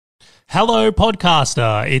Hello,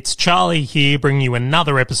 podcaster. It's Charlie here, bringing you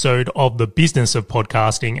another episode of The Business of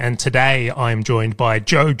Podcasting. And today I'm joined by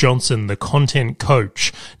Jo Johnson, the content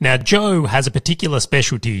coach. Now, Jo has a particular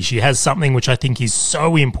specialty. She has something which I think is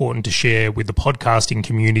so important to share with the podcasting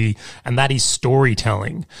community, and that is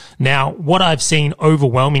storytelling. Now, what I've seen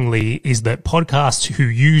overwhelmingly is that podcasts who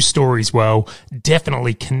use stories well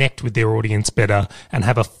definitely connect with their audience better and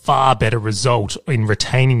have a far better result in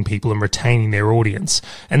retaining people and retaining their audience.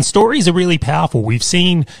 And stories are really powerful. We've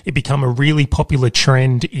seen it become a really popular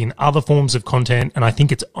trend in other forms of content, and I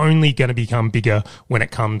think it's only going to become bigger when it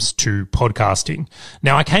comes to podcasting.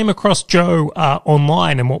 Now, I came across Jo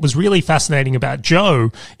online, and what was really fascinating about Jo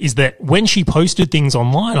is that when she posted things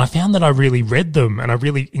online, I found that I really read them and I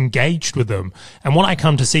really engaged with them. And what I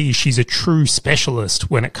come to see is she's a true specialist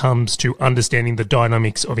when it comes to understanding the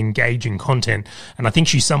dynamics of engaging content, and I think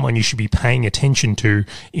she's someone you should be paying attention to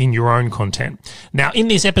in your own content. Now, in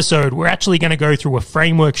this episode, we're actually going to go through a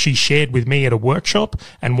framework she shared with me at a workshop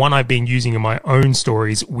and one I've been using in my own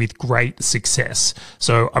stories with great success.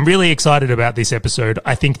 So I'm really excited about this episode.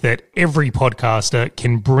 I think that every podcaster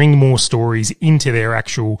can bring more stories into their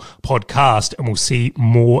actual podcast and we'll see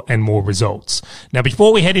more and more results. Now,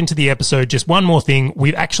 before we head into the episode, just one more thing.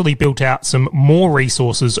 We've actually built out some more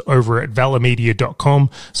resources over at valomedia.com.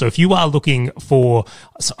 So if you are looking for,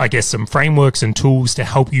 I guess, some frameworks and tools to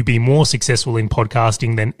help you be more successful in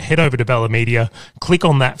podcasting, then head over to Bella Media, click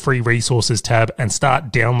on that free resources tab and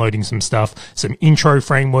start downloading some stuff, some intro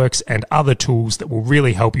frameworks and other tools that will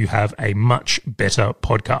really help you have a much better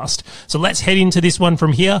podcast. So let's head into this one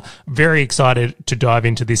from here. Very excited to dive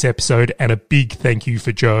into this episode, and a big thank you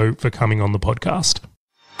for Jo for coming on the podcast.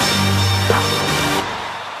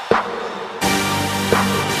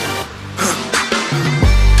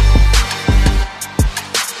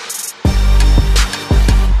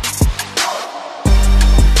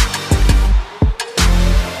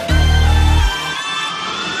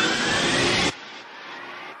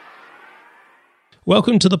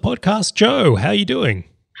 Welcome to the podcast, Jo. How are you doing?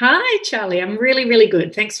 Hi, Charlie. I'm really, really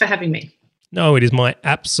good. Thanks for having me. No, it is my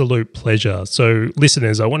absolute pleasure. So,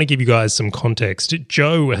 listeners, I want to give you guys some context.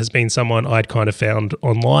 Jo has been someone I'd kind of found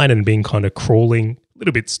online and been kind of crawling, a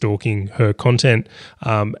little bit stalking her content.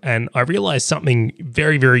 And I realized something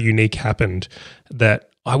very, very unique happened, that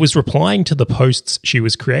I was replying to the posts she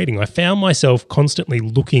was creating. I found myself constantly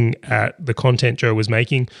looking at the content Jo was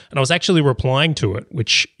making, and I was actually replying to it,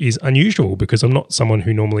 which is unusual because I'm not someone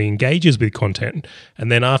who normally engages with content.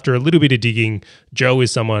 And then after a little bit of digging, Jo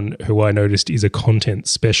is someone who I noticed is a content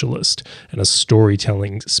specialist and a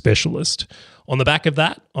storytelling specialist. On the back of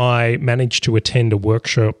that, I managed to attend a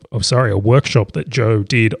workshop that Jo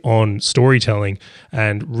did on storytelling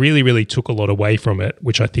and really took a lot away from it,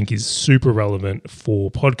 which I think is super relevant for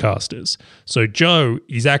podcasters. So Jo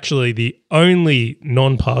is actually the only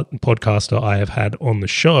non-podcaster I have had on the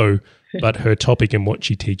show, but her topic and what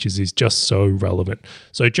she teaches is just so relevant.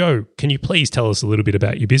 So Jo, can you please tell us a little bit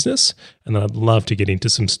about your business? And then I'd love to get into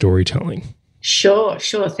some storytelling. Sure.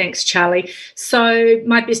 Thanks, Charlie. So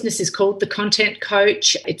my business is called The Content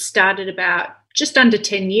Coach. It started about just under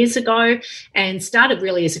 10 years ago and started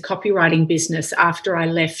really as a copywriting business after I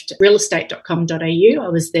left realestate.com.au. I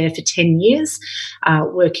was there for 10 years,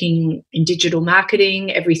 working in digital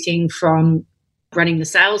marketing, everything from running the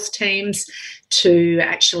sales teams to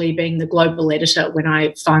actually being the global editor when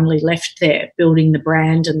I finally left there, building the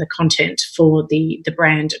brand and the content for the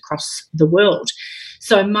brand across the world.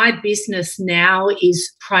 So my business now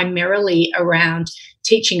is primarily around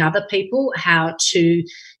teaching other people how to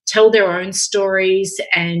tell their own stories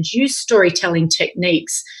and use storytelling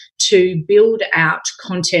techniques to build out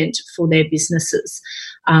content for their businesses.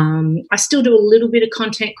 I still do a little bit of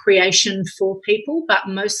content creation for people, but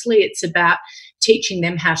mostly it's about teaching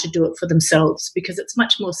them how to do it for themselves because it's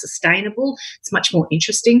much more sustainable, it's much more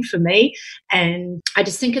interesting for me, and I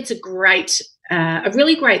just think it's a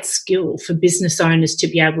really great skill for business owners to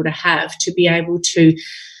be able to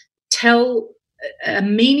tell a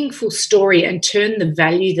meaningful story and turn the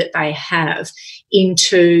value that they have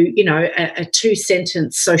into, a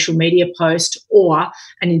 2-sentence social media post or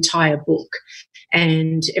an entire book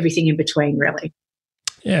and everything in between, really.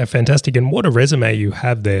 Yeah, fantastic. And what a resume you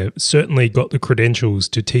have there. Certainly got the credentials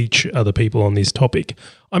to teach other people on this topic.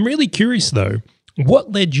 I'm really curious though,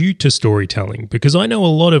 what led you to storytelling? Because I know a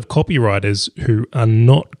lot of copywriters who are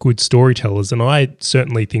not good storytellers, and I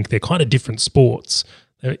certainly think they're kind of different sports.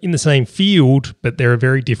 They're in the same field, but they're a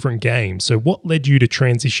very different game. So what led you to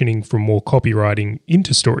transitioning from more copywriting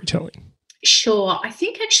into storytelling? Sure. I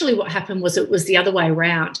think actually what happened was it was the other way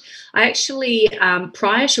around. I actually,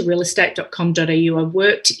 prior to realestate.com.au, I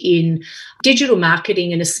worked in digital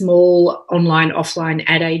marketing in a small online, offline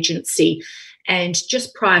ad agency. And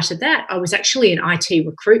just prior to that, I was actually in IT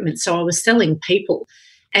recruitment. So I was selling people.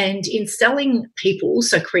 And in selling people,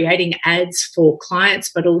 so creating ads for clients,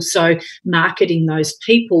 but also marketing those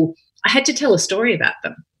people, I had to tell a story about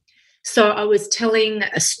them. So I was telling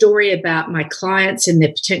a story about my clients and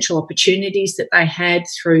their potential opportunities that they had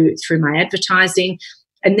through my advertising.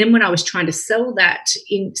 And then when I was trying to sell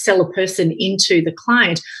a person into the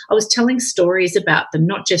client, I was telling stories about them,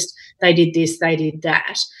 not just they did this, they did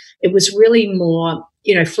that. It was really more,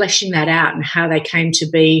 fleshing that out and how they came to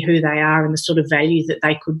be who they are and the sort of value that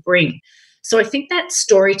they could bring. So I think that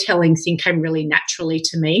storytelling thing came really naturally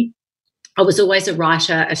to me. I was always a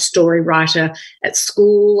writer, a story writer at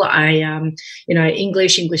school.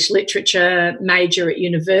 English literature major at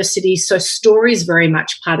university. So story is very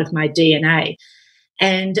much part of my DNA.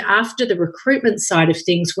 And after the recruitment side of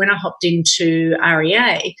things, when I hopped into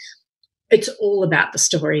REA, it's all about the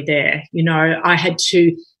story there. I had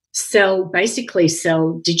to basically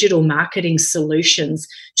sell digital marketing solutions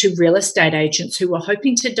to real estate agents who were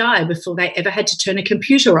hoping to die before they ever had to turn a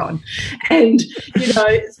computer on. And,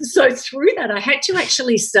 so through that, I had to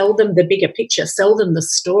actually sell them the bigger picture, sell them the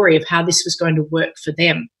story of how this was going to work for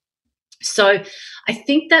them. So I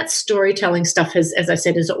think that storytelling stuff has, as I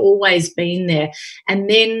said, has always been there. And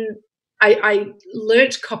then I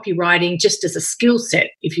learnt copywriting just as a skill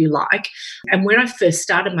set, if you like. And when I first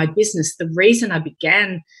started my business, the reason I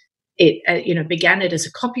began it as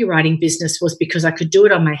a copywriting business was because I could do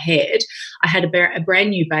it on my head. I had a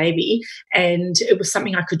brand new baby, and it was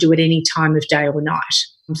something I could do at any time of day or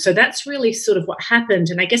night. So that's really sort of what happened.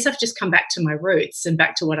 And I guess I've just come back to my roots and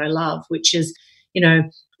back to what I love, which is,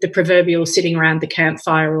 the proverbial sitting around the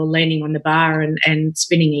campfire or leaning on the bar and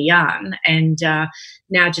spinning a yarn, and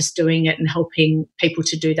now just doing it and helping people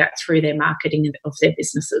to do that through their marketing of their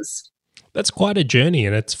businesses. That's quite a journey,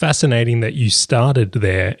 and it's fascinating that you started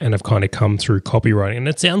there and have kind of come through copywriting. And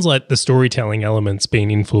it sounds like the storytelling element's been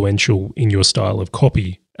influential in your style of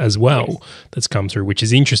copy as well. Yes. That's come through, which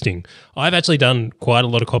is interesting. I've actually done quite a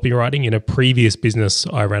lot of copywriting. In a previous business,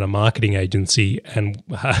 I ran a marketing agency, and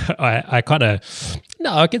I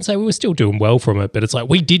can say we were still doing well from it, but it's like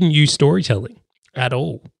we didn't use storytelling at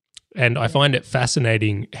all. And I find it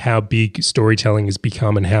fascinating how big storytelling has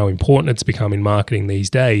become and how important it's become in marketing these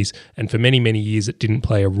days. And for many, many years, it didn't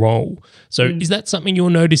play a role. So is that something you're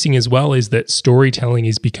noticing as well, is that storytelling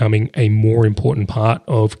is becoming a more important part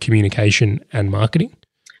of communication and marketing?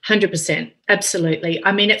 100%. Absolutely.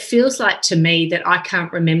 I mean, it feels like to me that I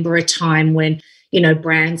can't remember a time when,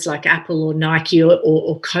 brands like Apple or Nike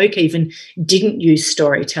or Coke even didn't use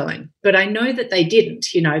storytelling. But I know that they didn't,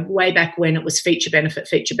 way back when it was feature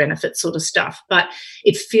benefit sort of stuff. But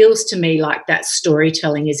it feels to me like that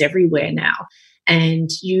storytelling is everywhere now. And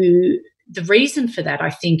the reason for that, I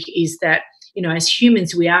think, is that, as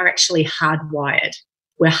humans, we are actually hardwired.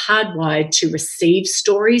 We're hardwired to receive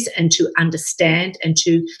stories and to understand and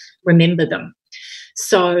to remember them.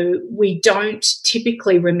 So we don't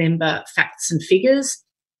typically remember facts and figures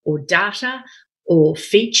or data or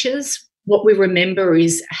features. What we remember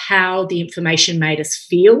is how the information made us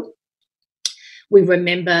feel. We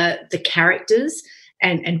remember the characters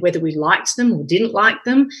and whether we liked them or didn't like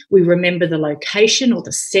them. We remember the location or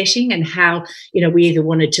the setting and how, we either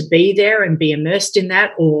wanted to be there and be immersed in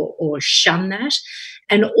that or shun that.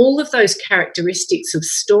 And all of those characteristics of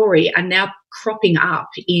story are now cropping up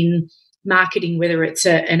in marketing, whether it's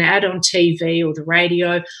an ad on TV or the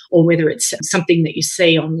radio, or whether it's something that you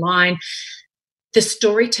see online. The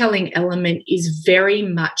storytelling element is very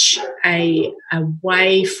much a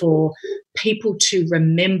way for people to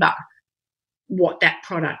remember what that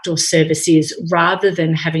product or service is, rather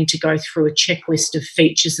than having to go through a checklist of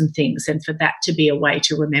features and things, and for that to be a way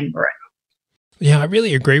to remember it. Yeah, I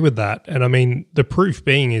really agree with that. And I mean, the proof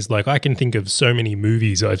being is, like, I can think of so many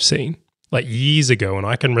movies I've seen like years ago, and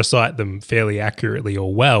I can recite them fairly accurately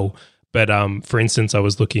or well. But for instance, I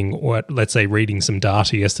was looking at, let's say, reading some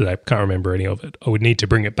data yesterday. I can't remember any of it. I would need to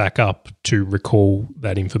bring it back up to recall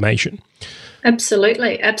that information.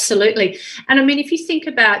 Absolutely, absolutely. And I mean, if you think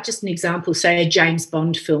about just an example, say a James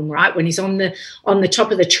Bond film, right? When he's on the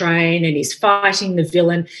top of the train and he's fighting the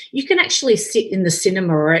villain, you can actually sit in the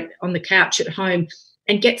cinema or on the couch at home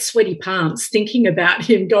and get sweaty palms thinking about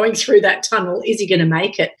him going through that tunnel. Is he going to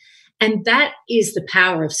make it? And that is the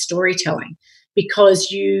power of storytelling,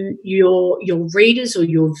 because your readers or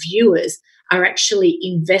your viewers are actually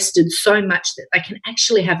invested so much that they can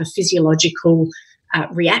actually have a physiological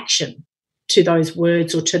reaction to those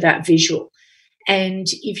words or to that visual. And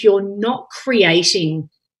if you're not creating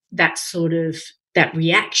that that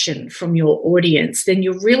reaction from your audience, then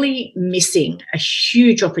you're really missing a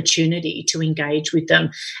huge opportunity to engage with them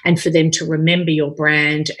and for them to remember your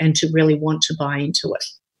brand and to really want to buy into it.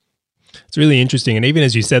 It's really interesting. And even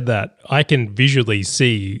as you said that, I can visually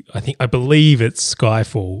see, I believe it's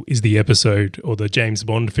Skyfall is the episode or the James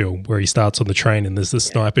Bond film where he starts on the train and there's the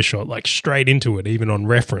sniper shot, like straight into it, even on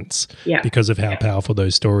reference, because of how powerful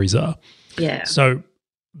those stories are. Yeah. So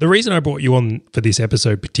the reason I brought you on for this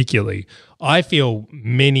episode particularly, I feel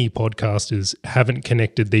many podcasters haven't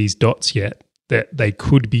connected these dots yet, that they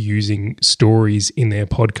could be using stories in their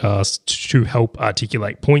podcast to help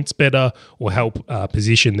articulate points better or help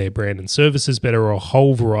position their brand and services better, or a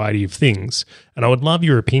whole variety of things. And I would love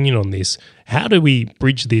your opinion on this. How do we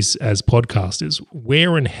bridge this as podcasters?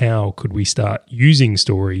 Where and how could we start using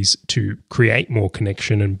stories to create more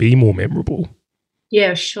connection and be more memorable?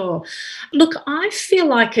 Yeah, sure. Look, I feel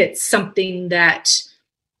like it's something that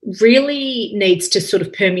really needs to sort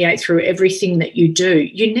of permeate through everything that you do.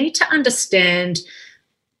 You need to understand,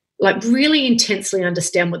 like really intensely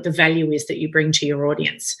understand what the value is that you bring to your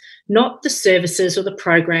audience, not the services or the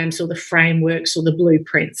programs or the frameworks or the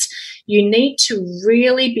blueprints. You need to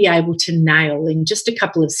really be able to nail in just a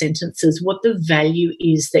couple of sentences what the value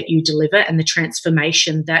is that you deliver and the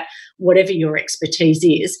transformation that whatever your expertise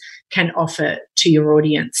is can offer to your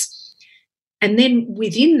audience. And then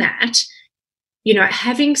within that, you know,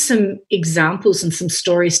 having some examples and some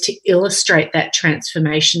stories to illustrate that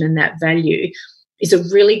transformation and that value is a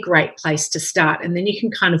really great place to start. And then you can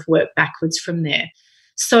kind of work backwards from there.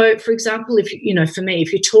 So, for example, if, you know, for me,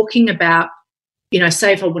 if you're talking about, you know,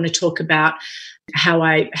 say if I want to talk about how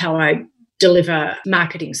I deliver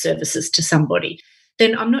marketing services to somebody,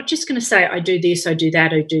 then I'm not just going to say I do this, I do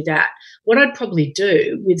that, I do that. What I'd probably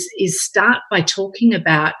do is start by talking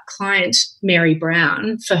about client Mary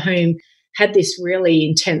Brown, for whom had this really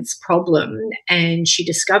intense problem, and she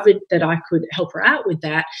discovered that I could help her out with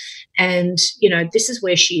that. And, you know, this is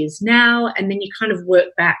where she is now. And then you kind of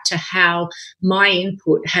work back to how my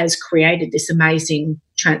input has created this amazing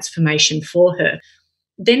transformation for her.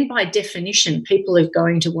 Then by definition, people are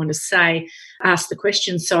going to want to ask the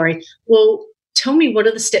question, well, tell me, what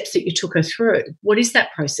are the steps that you took her through? What is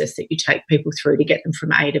that process that you take people through to get them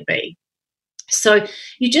from A to B? So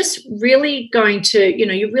you're just really going to, you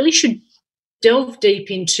know, you really should delve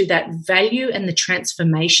deep into that value and the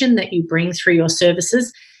transformation that you bring through your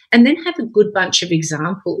services, and then have a good bunch of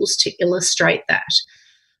examples to illustrate that.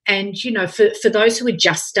 And, you know, for those who are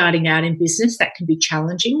just starting out in business, that can be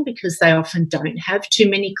challenging because they often don't have too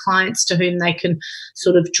many clients to whom they can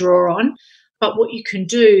sort of draw on. But what you can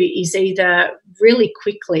do is either really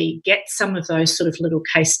quickly get some of those sort of little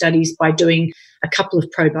case studies by doing a couple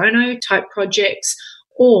of pro bono type projects,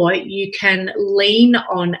 or you can lean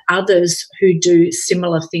on others who do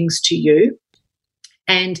similar things to you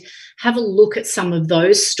and have a look at some of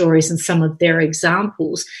those stories and some of their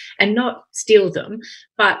examples, and not steal them,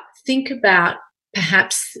 but think about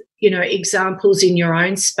perhaps, you know, examples in your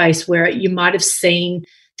own space where you might have seen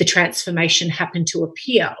the transformation happen to a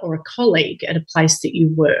peer or a colleague at a place that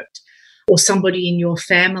you worked, or somebody in your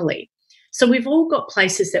family. So we've all got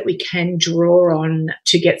places that we can draw on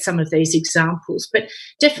to get some of these examples. But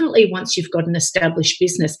definitely once you've got an established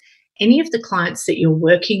business, any of the clients that you're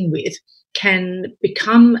working with can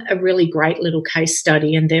become a really great little case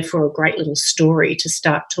study, and therefore a great little story to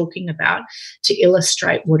start talking about to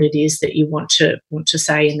illustrate what it is that you want to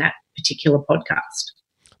say in that particular podcast.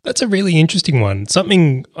 That's a really interesting one.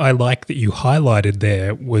 Something I like that you highlighted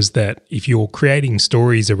there was that if you're creating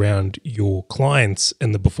stories around your clients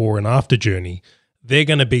and the before and after journey, they're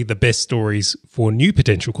going to be the best stories for new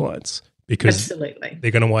potential clients, because Absolutely. They're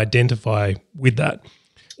going to identify with that.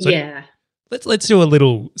 So yeah. Let's do a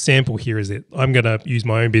little sample here. I'm going to use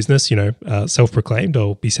my own business, self-proclaimed.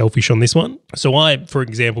 I'll be selfish on this one. So for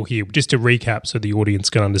example here, just to recap so the audience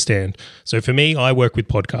can understand. So for me, I work with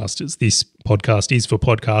podcasters. This podcast is for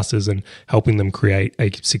podcasters and helping them create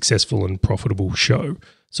a successful and profitable show.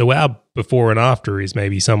 So our before and after is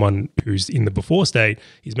maybe someone who's in the before state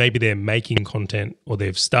is maybe they're making content or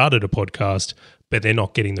they've started a podcast, but they're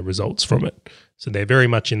not getting the results from it. So they're very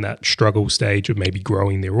much in that struggle stage of maybe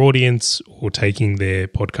growing their audience or taking their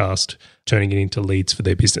podcast, turning it into leads for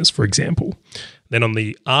their business, for example. Then on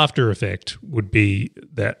the after effect would be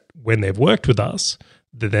that when they've worked with us,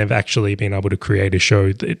 that they've actually been able to create a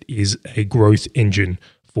show that is a growth engine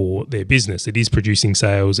for their business. It is producing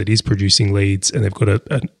sales, it is producing leads, and they've got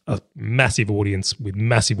a massive audience with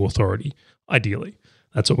massive authority, ideally.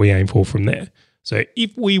 That's what we aim for from there. So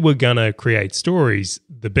if we were going to create stories,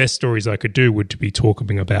 the best stories I could do would to be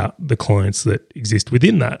talking about the clients that exist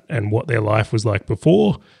within that and what their life was like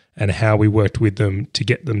before and how we worked with them to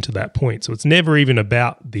get them to that point. So it's never even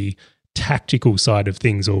about the tactical side of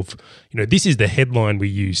things of, this is the headline we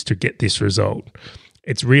use to get this result.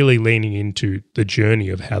 It's really leaning into the journey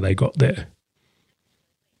of how they got there.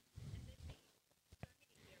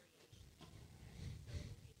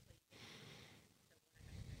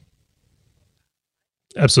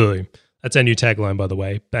 Absolutely. That's our new tagline, by the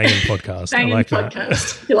way. Banging podcast. Banging I like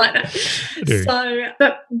podcast. That. You like that? So,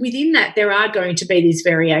 but within that, there are going to be these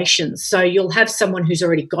variations. So you'll have someone who's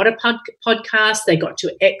already got a podcast. They got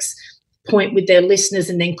to X point with their listeners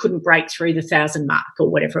and then couldn't break through the 1,000 mark or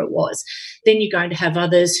whatever it was. Then you're going to have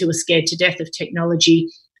others who are scared to death of technology,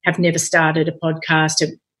 have never started a podcast,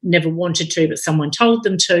 have never wanted to, but someone told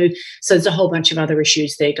them to. So there's a whole bunch of other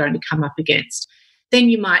issues they're going to come up against. Then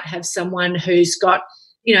you might have someone who's got,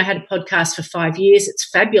 had a podcast for 5 years. It's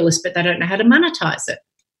fabulous, but they don't know how to monetize it.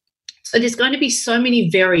 So there's going to be so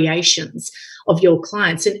many variations of your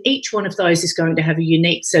clients, and each one of those is going to have a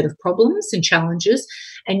unique set of problems and challenges,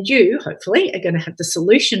 and you, hopefully, are going to have the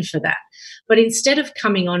solution for that. But instead of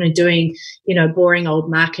coming on and doing, boring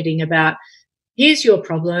old marketing about, here's your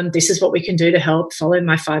problem, this is what we can do to help, follow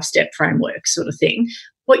my 5-step framework sort of thing,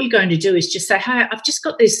 what you're going to do is just say, hey, I've just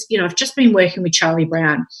got this, I've just been working with Charlie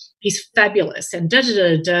Brown. He's fabulous. And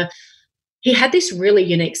he had this really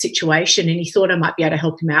unique situation and he thought I might be able to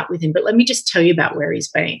help him out with him. But let me just tell you about where he's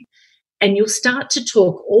been. And you'll start to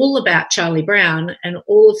talk all about Charlie Brown and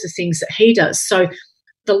all of the things that he does. So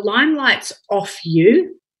the limelight's off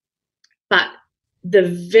you, but the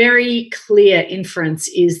very clear inference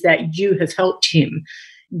is that you have helped him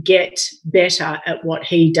get better at what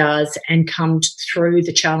he does and come through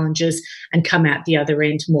the challenges and come out the other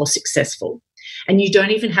end more successful. And you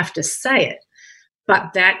don't even have to say it,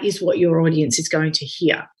 but that is what your audience is going to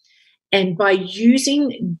hear. And by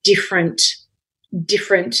using different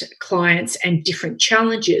clients and different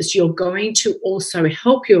challenges, you're going to also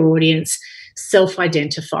help your audience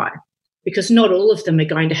self-identify, because not all of them are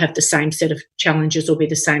going to have the same set of challenges or be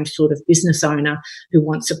the same sort of business owner who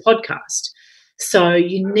wants a podcast. So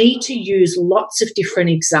you need to use lots of different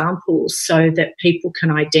examples so that people can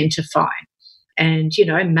identify. And,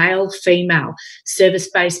 male, female,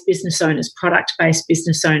 service-based business owners, product-based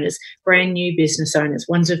business owners, brand new business owners,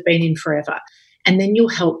 ones who've been in forever. And then you'll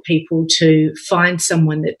help people to find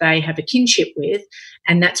someone that they have a kinship with.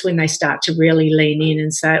 And that's when they start to really lean in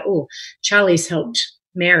and say, oh, Charlie's helped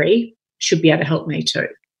Mary, should be able to help me too.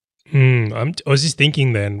 I was just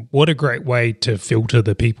thinking then, what a great way to filter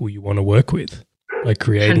the people you want to work with by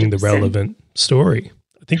creating 100%. The relevant story.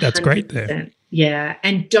 I think that's 100%. Great there. Yeah.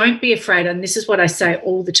 And don't be afraid. And this is what I say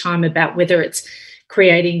all the time about whether it's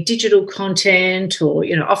creating digital content or,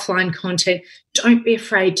 offline content. Don't be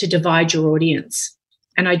afraid to divide your audience.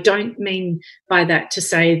 And I don't mean by that to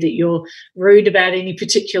say that you're rude about any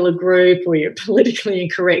particular group or you're politically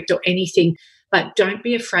incorrect or anything, but don't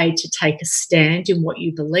be afraid to take a stand in what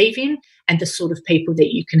you believe in and the sort of people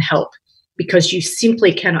that you can help, because you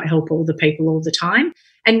simply cannot help all the people all the time,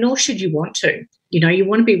 and nor should you want to. You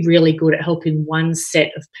want to be really good at helping one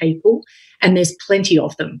set of people, and there's plenty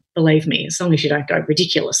of them, believe me, as long as you don't go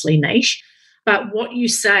ridiculously niche. But what you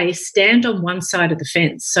say, stand on one side of the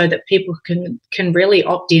fence so that people can really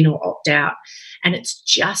opt in or opt out. And it's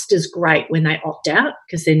just as great when they opt out,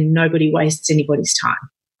 because then nobody wastes anybody's time.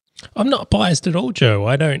 I'm not biased at all, Joe.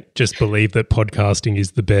 I don't just believe that podcasting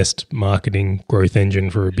is the best marketing growth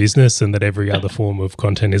engine for a business and that every other form of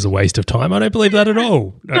content is a waste of time. I don't believe that at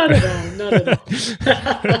all. Not at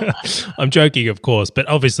all. I'm joking, of course, but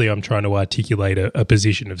obviously I'm trying to articulate a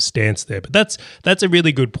position of stance there. But that's a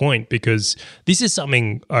really good point, because this is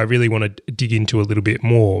something I really want to dig into a little bit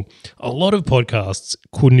more. A lot of podcasts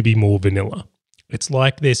couldn't be more vanilla. It's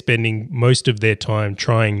like they're spending most of their time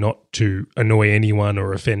trying not to annoy anyone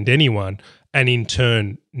or offend anyone, and in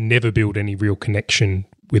turn never build any real connection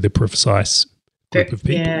with a precise group of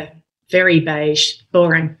people. Yeah, very beige,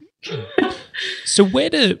 boring. So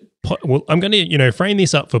I'm going to frame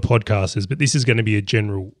this up for podcasters, but this is going to be a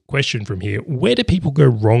general question from here. Where do people go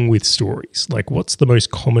wrong with stories? Like, what's the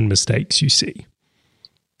most common mistakes you see?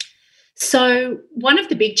 So one of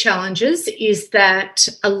the big challenges is that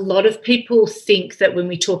a lot of people think that when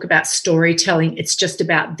we talk about storytelling, it's just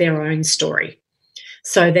about their own story.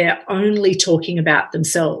 So they're only talking about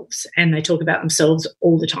themselves, and they talk about themselves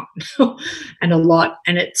all the time and a lot.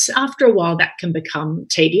 And it's after a while that can become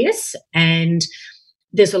tedious, and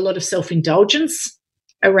there's a lot of self-indulgence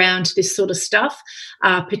around this sort of stuff,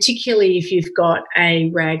 particularly if you've got a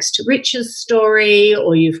rags to riches story,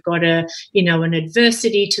 or you've got an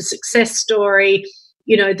adversity to success story.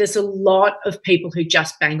 There's a lot of people who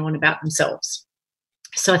just bang on about themselves.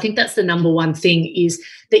 So I think that's the number one thing, is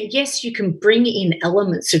that, yes, you can bring in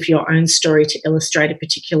elements of your own story to illustrate a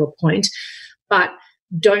particular point, but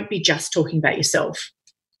don't be just talking about yourself.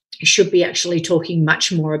 You should be actually talking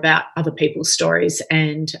much more about other people's stories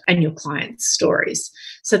and your clients' stories.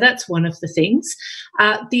 So that's one of the things.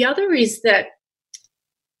 The other is that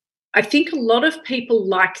I think a lot of people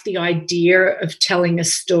like the idea of telling a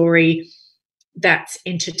story that's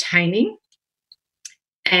entertaining,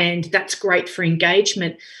 and that's great for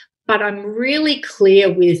engagement. But I'm really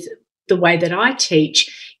clear with the way that I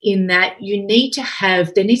teach, in that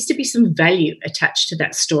there needs to be some value attached to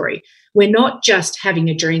that story. We're not just having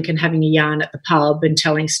a drink and having a yarn at the pub and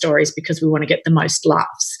telling stories because we want to get the most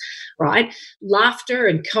laughs, right? Laughter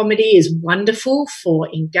and comedy is wonderful for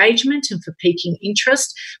engagement and for piquing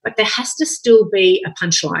interest, but there has to still be a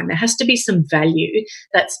punchline. There has to be some value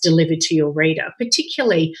that's delivered to your reader,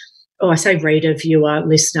 particularly, I say reader, viewer,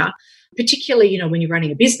 listener, particularly, when you're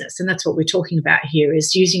running a business. And that's what we're talking about here,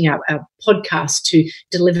 is using our podcast to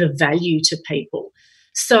deliver value to people.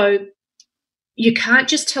 So you can't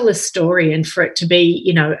just tell a story and for it to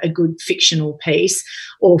be, a good fictional piece,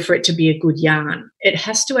 or for it to be a good yarn. It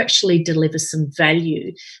has to actually deliver some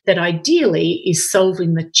value that ideally is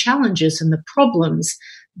solving the challenges and the problems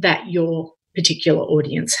that your particular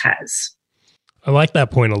audience has. I like that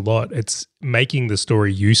point a lot. It's making the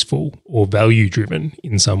story useful or value-driven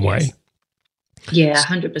in some way. Yeah,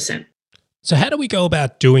 100%. So how do we go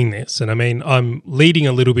about doing this? And I mean, I'm leading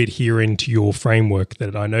a little bit here into your framework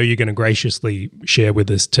that I know you're going to graciously share with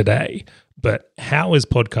us today, but how, as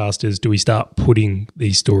podcasters, do we start putting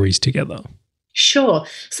these stories together? Sure.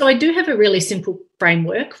 So I do have a really simple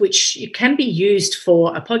framework, which can be used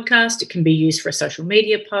for a podcast. It can be used for a social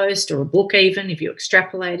media post or a book, even if you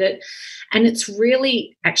extrapolate it. And it's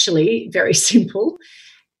really actually very simple.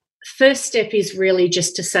 First step is really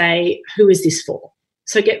just to say, who is this for?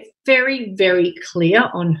 So get very, very clear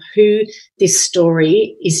on who this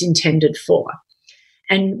story is intended for.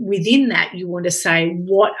 And within that, you want to say,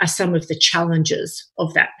 what are some of the challenges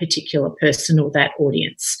of that particular person or that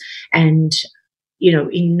audience? And,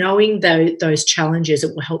 in knowing those challenges,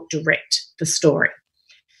 it will help direct the story.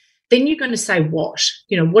 Then you're going to say what?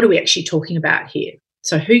 What are we actually talking about here?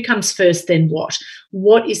 So who comes first, then what?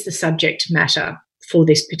 What is the subject matter for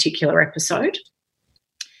this particular episode?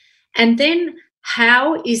 And then,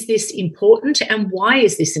 how is this important and why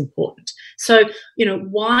is this important? So,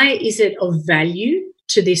 why is it of value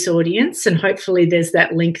to this audience? And hopefully there's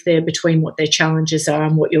that link there between what their challenges are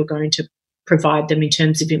and what you're going to provide them in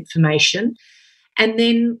terms of information. And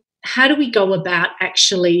then, how do we go about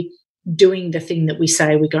actually doing the thing that we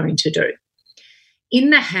say we're going to do? In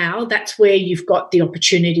the how, that's where you've got the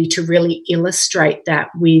opportunity to really illustrate that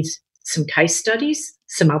with some case studies,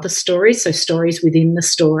 some other stories, so stories within the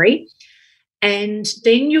story. And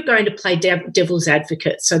then you're going to play devil's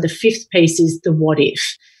advocate. So the fifth piece is the what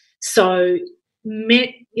if. So,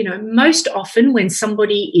 most often when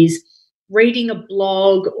somebody is reading a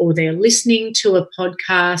blog or they're listening to a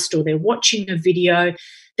podcast or they're watching a video,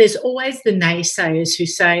 there's always the naysayers who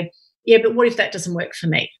say, yeah, but what if that doesn't work for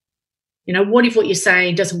me? What if what you're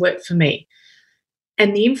saying doesn't work for me?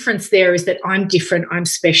 And the inference there is that I'm different, I'm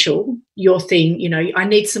special, your thing, I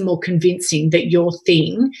need some more convincing that your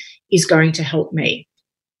thing is going to help me.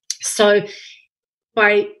 So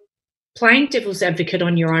by playing devil's advocate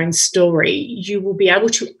on your own story, you will be able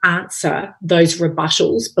to answer those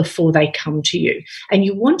rebuttals before they come to you. And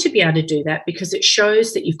you want to be able to do that because it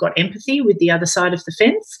shows that you've got empathy with the other side of the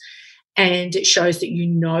fence. And it shows that you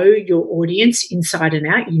know your audience inside and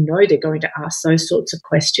out. You know they're going to ask those sorts of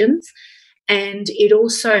questions. And it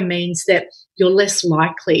also means that you're less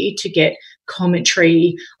likely to get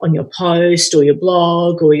commentary on your post or your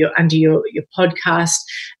blog or under your podcast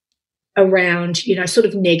around, sort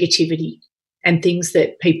of negativity and things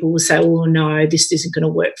that people will say, oh, no, this isn't going to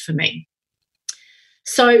work for me.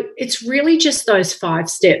 So it's really just those 5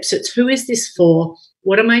 steps. It's who is this for?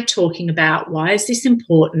 What am I talking about? Why is this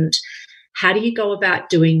important? How do you go about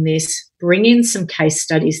doing this? Bring in some case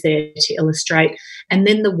studies there to illustrate. And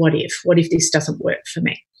then the what if. What if this doesn't work for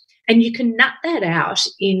me? And you can nut that out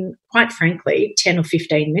in, quite frankly, 10 or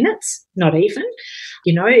 15 minutes, not even.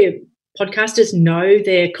 Podcasters know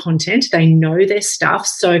their content. They know their stuff.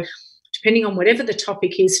 So depending on whatever the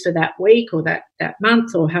topic is for that week or that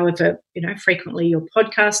month or however, frequently you're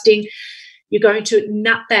podcasting, you're going to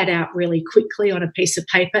nut that out really quickly on a piece of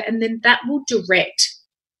paper, and then that will direct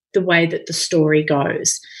the way that the story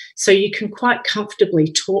goes. So you can quite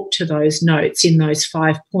comfortably talk to those notes in those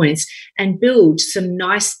 5 points and build some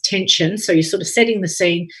nice tension. So you're sort of setting the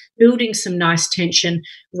scene, building some nice tension,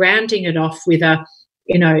 rounding it off with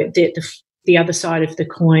the other side of the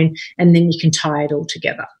coin, and then you can tie it all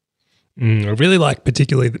together. I really like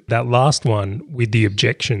particularly that last one with the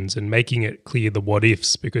objections and making it clear the what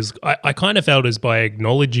ifs, because I kind of felt as by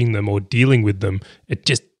acknowledging them or dealing with them, it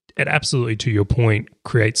absolutely, to your point,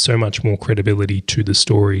 creates so much more credibility to the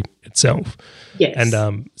story itself. Yes.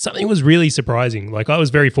 And something was really surprising. Like, I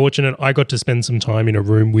was very fortunate. I got to spend some time in a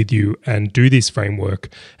room with you and do this framework.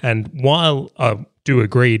 And while I do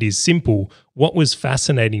agree it is simple, what was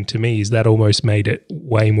fascinating to me is that almost made it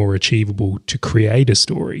way more achievable to create a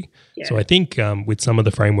story. Yeah. So I think with some of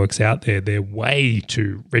the frameworks out there, they're way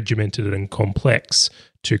too regimented and complex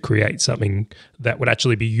to create something that would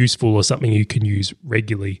actually be useful or something you can use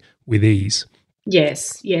regularly with ease.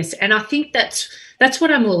 Yes. And I think that's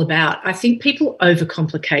what I'm all about. I think people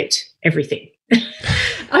overcomplicate everything.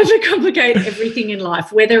 Overcomplicate everything in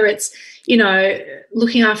life, whether it's,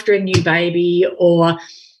 looking after a new baby or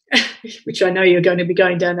which I know you're going to be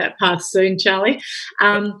going down that path soon, Charlie.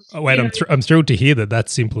 I'm thrilled to hear that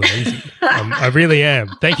that's simple and easy. I really am.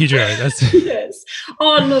 Thank you, Jo. Yes.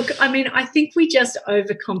 Oh, look, I think we just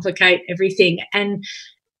overcomplicate everything, and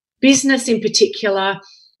business in particular,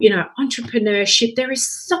 entrepreneurship. There is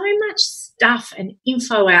so much stuff and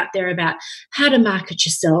info out there about how to market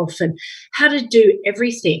yourself and how to do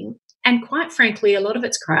everything. And quite frankly, a lot of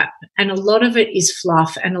it's crap, and a lot of it is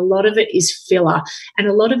fluff, and a lot of it is filler, and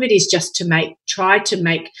a lot of it is just to try to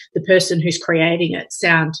make the person who's creating it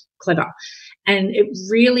sound clever. And it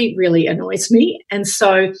really, really annoys me. And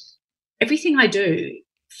so everything I do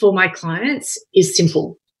for my clients is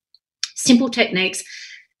simple techniques,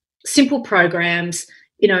 simple programs,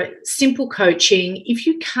 simple coaching. If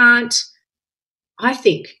you can't, I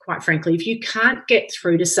think, quite frankly, if you can't get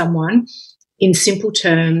through to someone in simple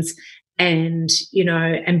terms and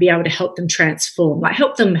be able to help them transform, like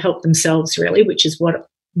help them help themselves, really, which is what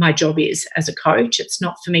my job is as a coach. It's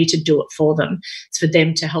not for me to do it for them. It's for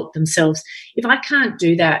them to help themselves. If I can't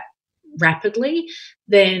do that rapidly,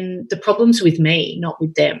 then the problem's with me, not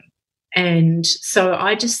with them. And so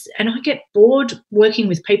I get bored working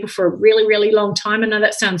with people for a really, really long time. I know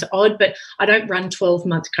that sounds odd, but I don't run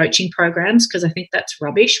 12-month coaching programs because I think that's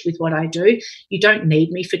rubbish with what I do. You don't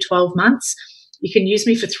need me for 12 months. You can use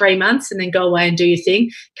me for 3 months and then go away and do your thing.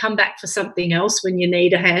 Come back for something else when you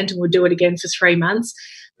need a hand, and we'll do it again for 3 months.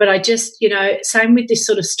 But I just, same with this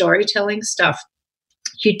sort of storytelling stuff.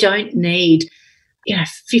 You don't need,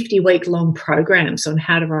 50-week-long programs on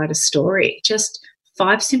how to write a story. Just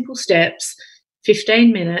 5 simple steps,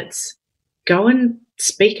 15 minutes, go and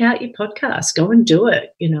speak out your podcast, go and do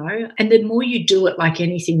it, And the more you do it, like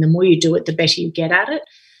anything, the more you do it, the better you get at it.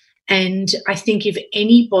 And I think if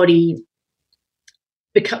anybody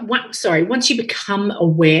once you become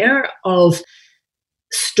aware of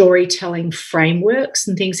storytelling frameworks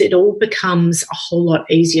and things, it all becomes a whole lot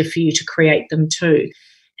easier for you to create them too.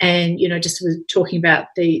 And, just was talking about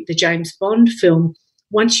the James Bond film,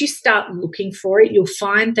 once you start looking for it, you'll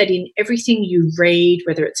find that in everything you read,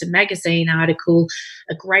 whether it's a magazine article,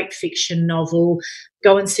 a great fiction novel,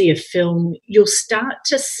 go and see a film, you'll start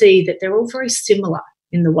to see that they're all very similar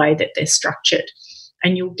in the way that they're structured.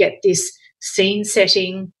 And you'll get this scene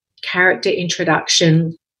setting, character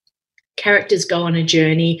introduction, characters go on a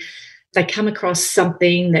journey, they come across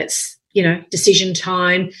something that's, decision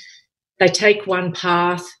time, they take one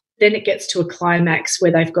path, then it gets to a climax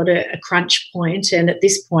where they've got a crunch point, and at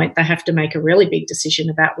this point they have to make a really big decision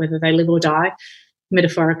about whether they live or die,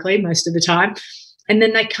 metaphorically most of the time. And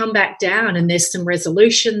then they come back down and there's some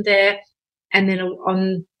resolution there, and then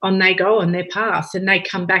on they go on their path, and they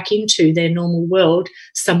come back into their normal world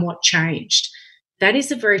somewhat changed. That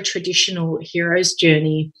is a very traditional hero's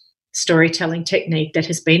journey storytelling technique that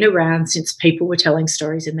has been around since people were telling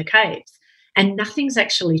stories in the caves, and nothing's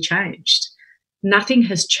actually changed. Nothing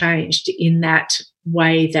has changed in that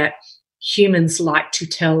way that humans like to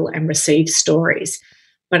tell and receive stories.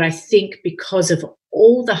 But I think because of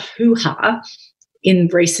all the hoo-ha in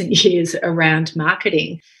recent years around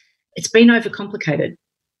marketing, it's been overcomplicated,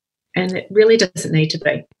 and it really doesn't need to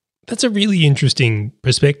be. That's a really interesting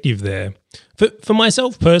perspective there. For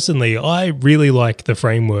myself personally, I really like the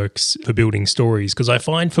frameworks for building stories, because I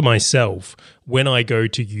find for myself, when I go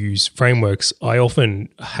to use frameworks, I often,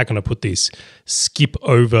 how can I put this, skip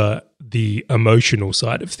over the emotional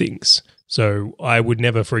side of things. So I would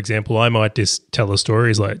never, for example, I might just tell a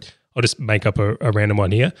story, it's like, I'll just make up a random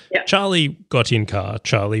one here. Yeah. Charlie got in car.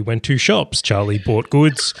 Charlie went to shops. Charlie bought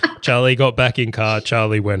goods. Charlie got back in car.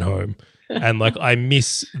 Charlie went home. And like I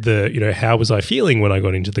miss the, how was I feeling when I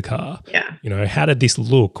got into the car? Yeah. How did this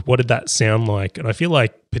look? What did that sound like? And I feel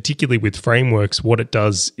like particularly with frameworks, what it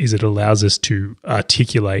does is it allows us to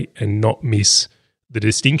articulate and not miss the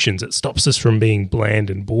distinctions. It stops us from being bland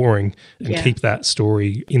and boring and keep that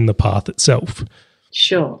story in the path itself.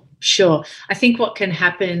 Sure. I think what can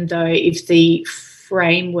happen though, if the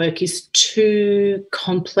framework is too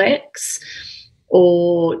complex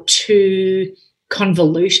or too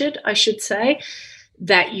convoluted, I should say,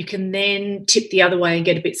 that you can then tip the other way and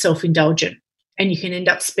get a bit self-indulgent. And you can end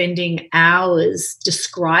up spending hours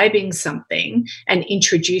describing something and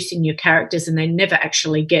introducing your characters, and they never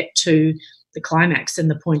actually get to the climax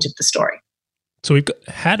and the point of the story. So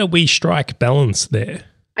how do we strike balance there?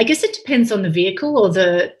 I guess it depends on the vehicle or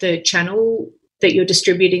the channel that you're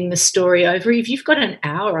distributing the story over. If you've got an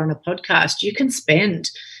hour on a podcast, you can spend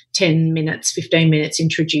 10 minutes, 15 minutes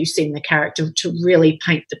introducing the character to really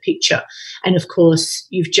paint the picture. And of course,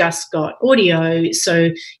 you've just got audio, so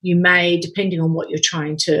you may, depending on what you're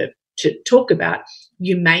trying to talk about,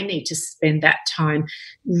 you may need to spend that time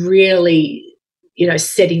really,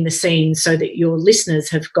 setting the scene so that your listeners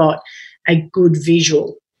have got a good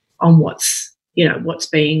visual on what's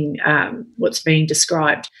being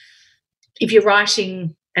described. If you're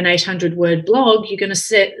writing an 800-word blog, you're going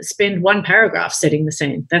to spend one paragraph setting the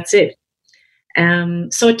scene. That's it.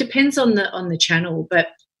 So it depends on the channel, but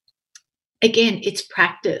again, it's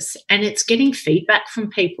practice and it's getting feedback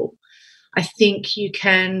from people. I think you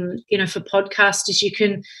can, for podcasters, you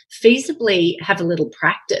can feasibly have a little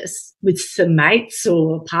practice with some mates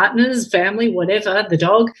or partners, family, whatever, the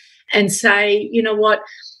dog, and say, you know what,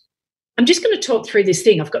 I'm just going to talk through this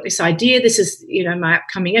thing. I've got this idea. This is, my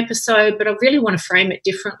upcoming episode, but I really want to frame it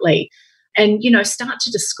differently. And, start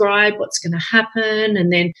to describe what's going to happen and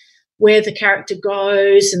then where the character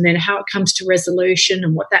goes and then how it comes to resolution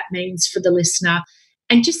and what that means for the listener,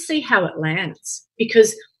 and just see how it lands.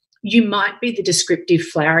 Because you might be the descriptive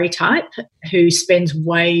flowery type who spends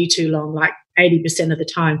way too long, like 80% of the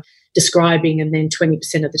time describing and then 20%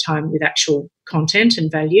 of the time with actual content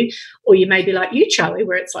and value. Or you may be like you, Charlie,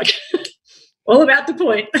 where it's like all about the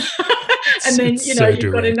point. And then,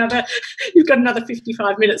 you've got another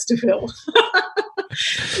 55 minutes to fill.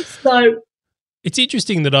 So it's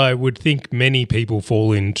interesting that I would think many people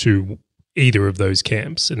fall into either of those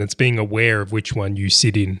camps, and it's being aware of which one you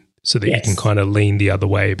sit in so that you can kind of lean the other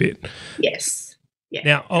way a bit. Yes. Yeah.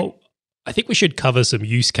 Now, I think we should cover some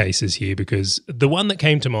use cases here, because the one that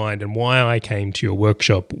came to mind and why I came to your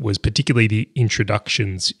workshop was particularly the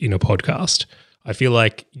introductions in a podcast. I feel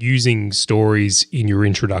like using stories in your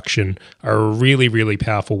introduction are a really, really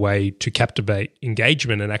powerful way to captivate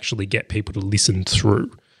engagement and actually get people to listen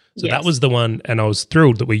through. So that was the one, and I was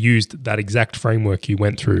thrilled that we used that exact framework you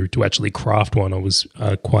went through to actually craft one I was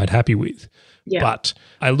quite happy with. Yeah. But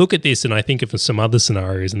I look at this and I think of some other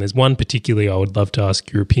scenarios, and there's one particularly I would love to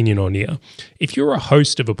ask your opinion on here. If you're a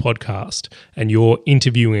host of a podcast and you're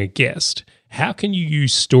interviewing a guest, how can you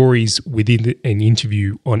use stories within an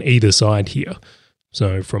interview on either side here?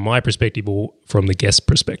 So from my perspective or from the guest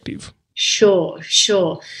perspective? Sure.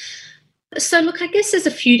 So look, I guess there's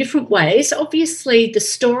a few different ways. Obviously, the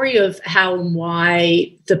story of how and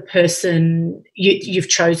why the person, you've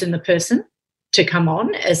chosen the person to come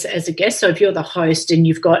on as a guest. So if you're the host and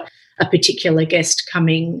you've got a particular guest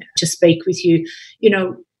coming to speak with you,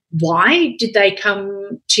 why did they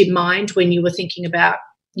come to mind when you were thinking about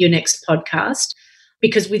your next podcast?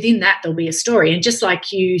 Because within that, there'll be a story. And just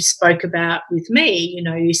like you spoke about with me,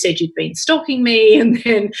 you said you'd been stalking me and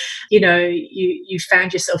then, you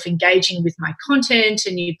found yourself engaging with my content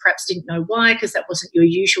and you perhaps didn't know why because that wasn't your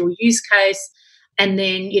usual use case. And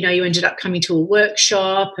then, you ended up coming to a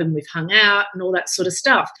workshop and we've hung out and all that sort of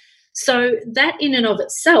stuff. So that in and of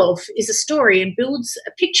itself is a story and builds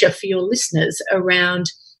a picture for your listeners around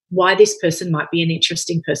why this person might be an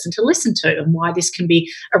interesting person to listen to and why this can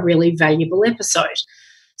be a really valuable episode.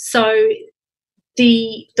 So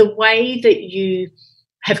the way that you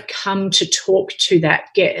have come to talk to that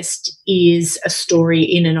guest is a story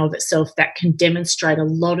in and of itself that can demonstrate a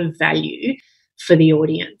lot of value for the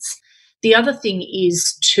audience. The other thing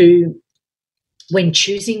is when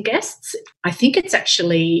choosing guests, I think it's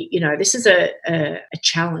actually, this is a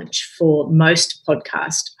challenge for most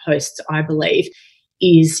podcast hosts, I believe,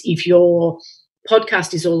 is if your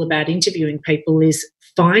podcast is all about interviewing people, is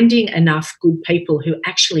finding enough good people who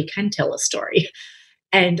actually can tell a story.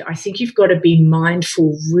 And I think you've got to be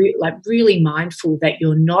mindful, really mindful that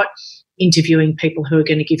you're not interviewing people who are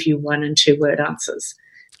going to give you 1- and 2-word answers.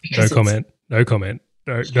 No comment. No comment.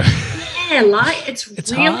 No. Yeah, like it's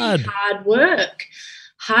really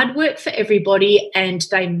hard work for everybody, and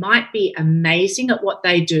they might be amazing at what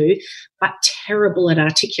they do, but terrible at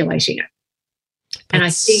articulating it. That's and I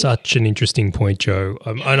think such an interesting point, Jo.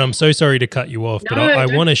 And I'm so sorry to cut you off, but I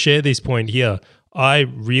want to share this point here. I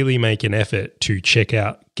really make an effort to check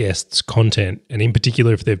out guests' content, and in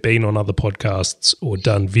particular if they've been on other podcasts or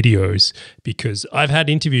done videos, because I've had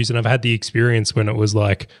interviews and I've had the experience when it was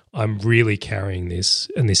like, I'm really carrying this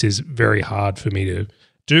and this is very hard for me to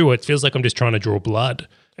do. It feels like I'm just trying to draw blood.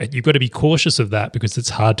 You've got to be cautious of that because it's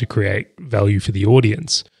hard to create value for the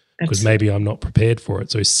audience. Because maybe I'm not prepared for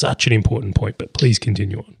it. So it's such an important point, but please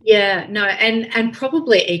continue on. Yeah, no, and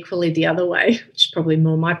probably equally the other way, which is probably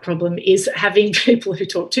more my problem, is having people who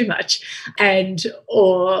talk too much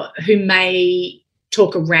or who may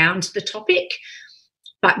talk around the topic,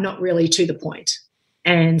 but not really to the point.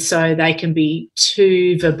 And so they can be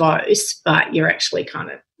too verbose, but you're actually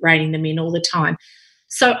kind of reining them in all the time.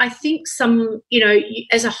 So I think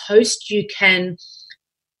as a host, you can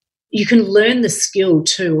learn the skill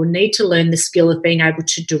too, or need to learn the skill of being able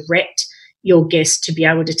to direct your guest to be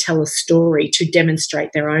able to tell a story to demonstrate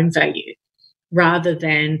their own value, rather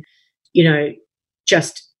than,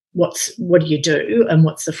 just what do you do and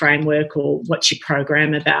what's the framework or what's your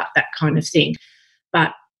program about, that kind of thing.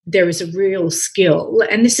 But there is a real skill,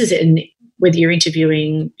 and this is whether you're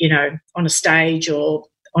interviewing, on a stage or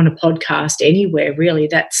on a podcast, anywhere really,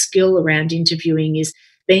 that skill around interviewing is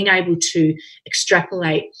being able to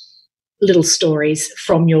extrapolate little stories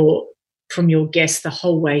from your guests the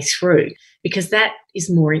whole way through, because that is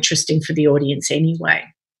more interesting for the audience anyway.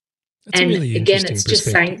 That's and really again, it's just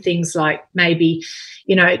saying things like, maybe,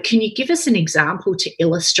 can you give us an example to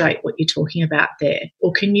illustrate what you're talking about there?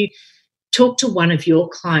 Or can you talk to one of your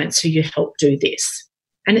clients who you help do this?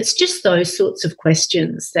 And it's just those sorts of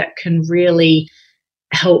questions that can really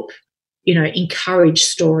help, encourage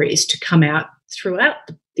stories to come out throughout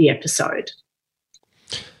the episode.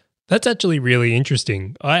 That's actually really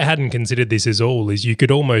interesting. I hadn't considered this as all, is you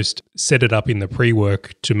could almost set it up in the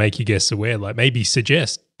pre-work to make your guests aware, like maybe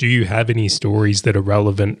suggest, do you have any stories that are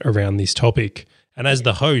relevant around this topic? And as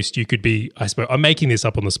the host, you could be, I suppose, I'm making this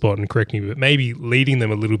up on the spot and correct me, but maybe leading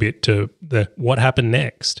them a little bit to what happened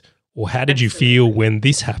next, or how did you feel when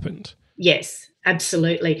this happened? Yes.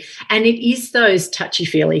 Absolutely. And it is those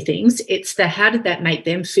touchy-feely things. It's how did that make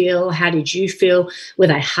them feel? How did you feel? Were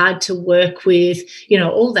they hard to work with?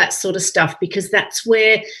 All that sort of stuff, because that's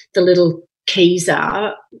where the little keys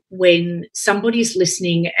are when somebody's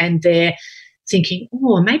listening and they're thinking,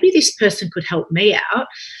 oh, maybe this person could help me out.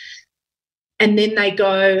 And then they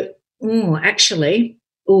go, oh, actually,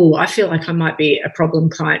 I feel like I might be a problem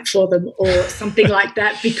client for them, or something like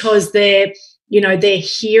that, because they're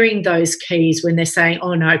hearing those keys when they're saying,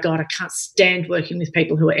 oh, no, God, I can't stand working with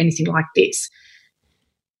people who are anything like this.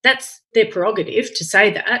 That's their prerogative to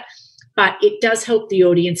say that, but it does help the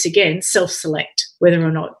audience, again, self-select whether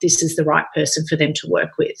or not this is the right person for them to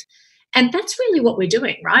work with. And that's really what we're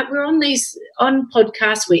doing, right? We're on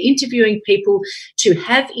podcasts, we're interviewing people to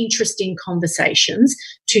have interesting conversations,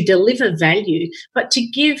 to deliver value, but to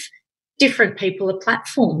give different people a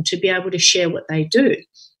platform to be able to share what they do.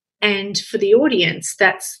 And for the audience,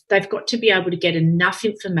 they've got to be able to get enough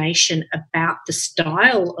information about the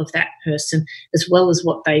style of that person as well as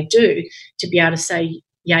what they do to be able to say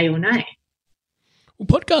yay or nay. Well,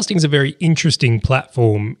 podcasting is a very interesting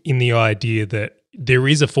platform in the idea that there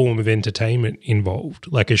is a form of entertainment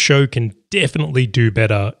involved. Like, a show can definitely do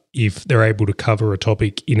better if they're able to cover a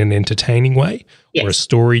topic in an entertaining way, yes, or a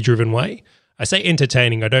story-driven way. I say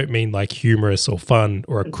entertaining, I don't mean like humorous or fun,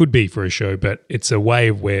 or it could be for a show, but it's a way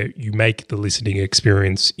of where you make the listening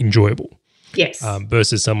experience enjoyable. Yes.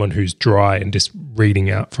 Versus someone who's dry and just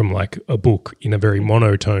reading out from like a book in a very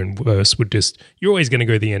monotone verse you're always going to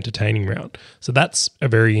go the entertaining route. So that's a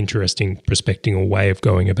very interesting perspective or way of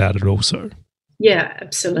going about it also. Yeah,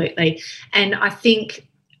 absolutely. And I think,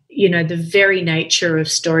 the very nature of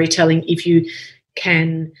storytelling, if you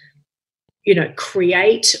can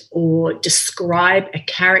create or describe a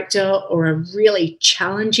character or a really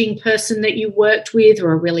challenging person that you worked with,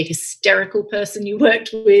 or a really hysterical person you worked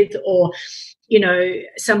with, or,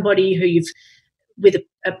 somebody who with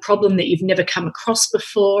a problem that you've never come across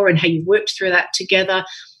before, and how you worked through that together,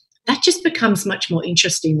 that just becomes much more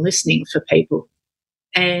interesting listening for people.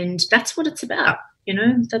 And that's what it's about.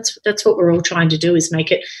 That's what we're all trying to do, is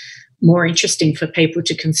make it more interesting for people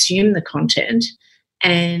to consume the content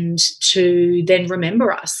and to then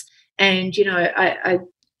remember us. And, I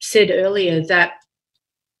said earlier that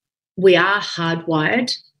we are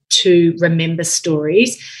hardwired to remember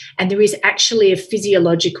stories. And there is actually a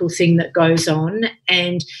physiological thing that goes on,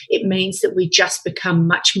 and it means that we just become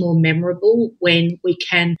much more memorable when we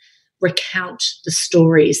can recount the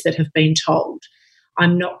stories that have been told.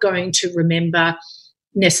 I'm not going to remember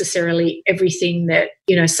necessarily everything that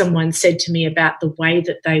someone said to me about the way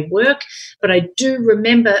that they work, but I do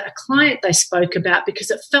remember a client they spoke about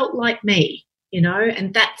because it felt like me,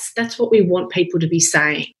 and that's what we want people to be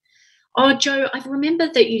saying. Oh, Joe, I remember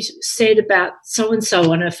that you said about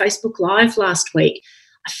so-and-so on a Facebook Live last week.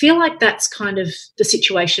 I feel like that's kind of the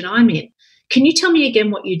situation I'm in. Can you tell me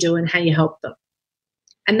again what you do and how you help them?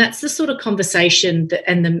 And that's the sort of conversation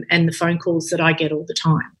and the phone calls that I get all the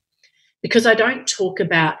time. Because I don't talk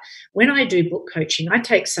about, when I do book coaching, I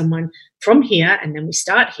take someone from here and then we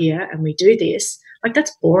start here and we do this. Like,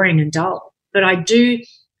 that's boring and dull. But I do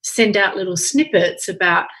send out little snippets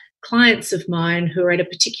about clients of mine who are at a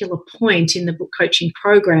particular point in the book coaching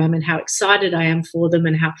program and how excited I am for them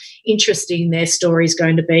and how interesting their story is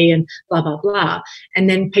going to be and blah, blah, blah. And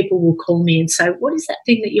then people will call me and say, what is that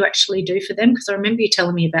thing that you actually do for them? Because I remember you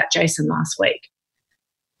telling me about Jason last week.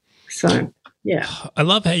 So, yeah. I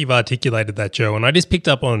love how you've articulated that, Joe. And I just picked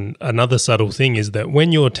up on another subtle thing is that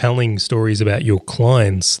when you're telling stories about your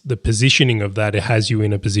clients, the positioning of that, it has you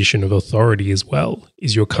in a position of authority as well,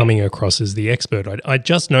 is you're coming across as the expert. I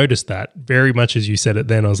just noticed that very much as you said it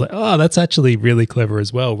then. I was like, oh, that's actually really clever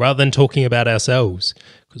as well, rather than talking about ourselves,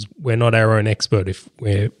 because we're not our own expert if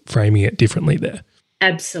we're framing it differently there.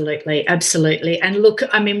 Absolutely, absolutely. And look,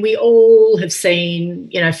 I mean, we all have seen,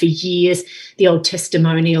 for years, the old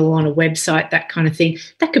testimonial on a website, that kind of thing.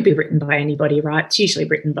 That could be written by anybody, right? It's usually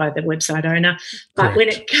written by the website owner. But when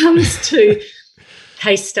it comes to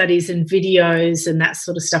case studies and videos and that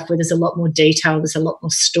sort of stuff where there's a lot more detail, there's a lot more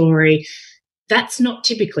story, that's not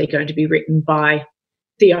typically going to be written by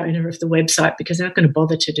the owner of the website because they're not going to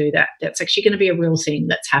bother to do that. That's actually going to be a real thing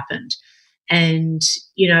that's happened. And,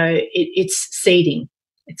 it's seeding.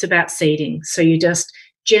 It's about seeding. So you're just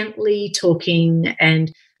gently talking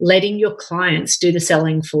and letting your clients do the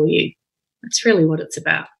selling for you. That's really what it's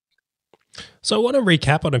about. So I want to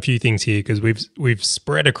recap on a few things here because we've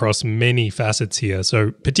spread across many facets here.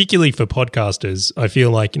 So particularly for podcasters, I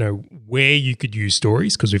feel like, where you could use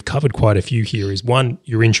stories, because we've covered quite a few here, is one,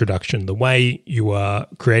 your introduction, the way you are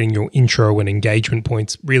creating your intro and engagement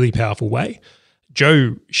points, really powerful way.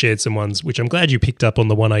 Joe shared some ones, which I'm glad you picked up on.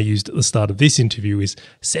 The one I used at the start of this interview is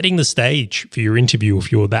setting the stage for your interview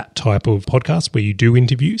if you're that type of podcast where you do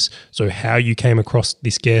interviews. So how you came across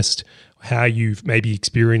this guest, how you've maybe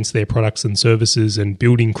experienced their products and services, and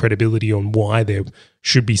building credibility on why there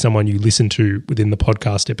should be someone you listen to within the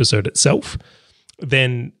podcast episode itself.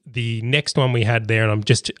 Then the next one we had there, and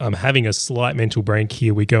I'm having a slight mental break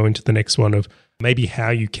here. We go into the next one of maybe how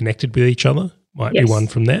you connected with each other might be one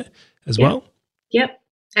from there as well. Yep.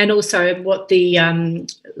 And also what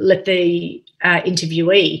let the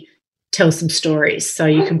interviewee tell some stories. So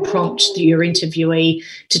you can prompt your interviewee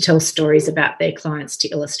to tell stories about their clients to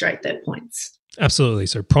illustrate their points. Absolutely.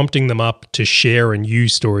 So prompting them up to share and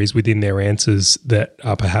use stories within their answers that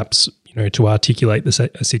are perhaps, to articulate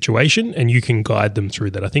a situation, and you can guide them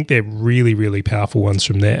through that. I think they're really, really powerful ones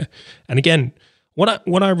from there. And again,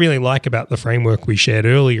 what I really like about the framework we shared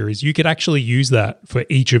earlier is you could actually use that for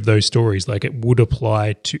each of those stories. Like, it would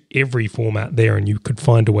apply to every format there, and you could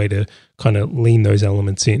find a way to kind of lean those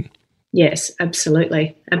elements in. Yes,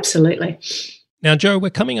 absolutely. Absolutely. Now, Joe, we're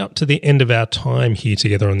coming up to the end of our time here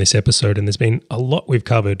together on this episode, and there's been a lot we've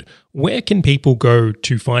covered. Where can people go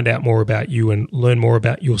to find out more about you and learn more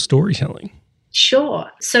about your storytelling?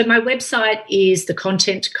 Sure. So my website is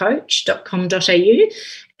thecontentcoach.com.au.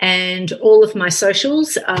 And all of my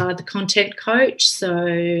socials are The Content Coach, so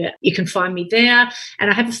you can find me there. And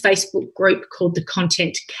I have a Facebook group called The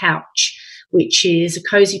Content Couch, which is a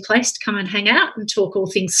cozy place to come and hang out and talk all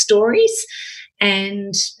things stories.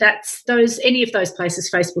 And that's any of those places,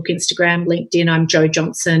 Facebook, Instagram, LinkedIn. I'm Joe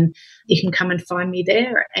Johnson. You can come and find me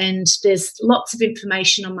there. And there's lots of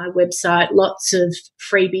information on my website, lots of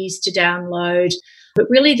freebies to download. But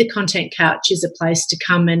really, The Content Couch is a place to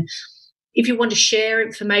come, and if you want to share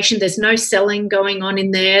information, there's no selling going on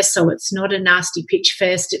in there, so it's not a nasty pitch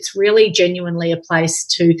fest. It's really genuinely a place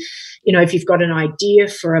to, if you've got an idea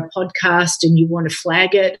for a podcast and you want to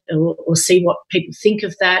flag it or see what people think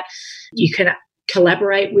of that, you can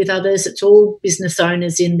collaborate with others. It's all business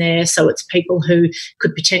owners in there, so it's people who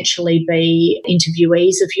could potentially be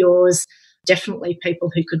interviewees of yours, definitely people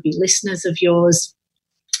who could be listeners of yours.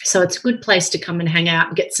 So it's a good place to come and hang out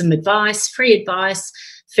and get some advice, free advice,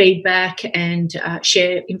 feedback, and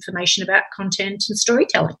share information about content and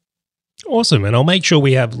storytelling. Awesome. And I'll make sure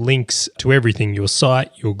we have links to everything, your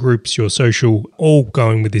site, your groups, your social, all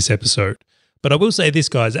going with this episode. But I will say this,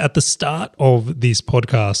 guys, at the start of this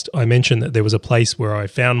podcast, I mentioned that there was a place where I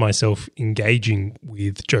found myself engaging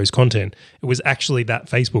with Joe's content. It was actually that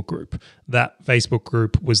Facebook group. That Facebook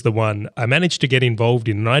group was the one I managed to get involved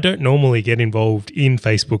in, and I don't normally get involved in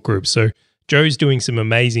Facebook groups. So Joe's doing some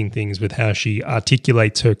amazing things with how she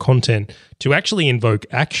articulates her content to actually invoke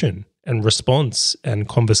action and response and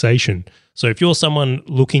conversation. So if you're someone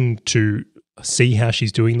looking to see how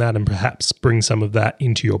she's doing that and perhaps bring some of that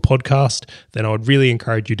into your podcast, then I would really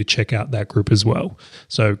encourage you to check out that group as well.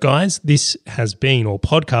 So guys, this has been, or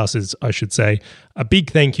podcasters, I should say, a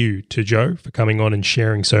big thank you to Joe for coming on and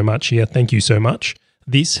sharing so much here. Thank you so much.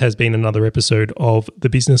 This has been another episode of The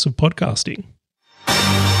Business of Podcasting.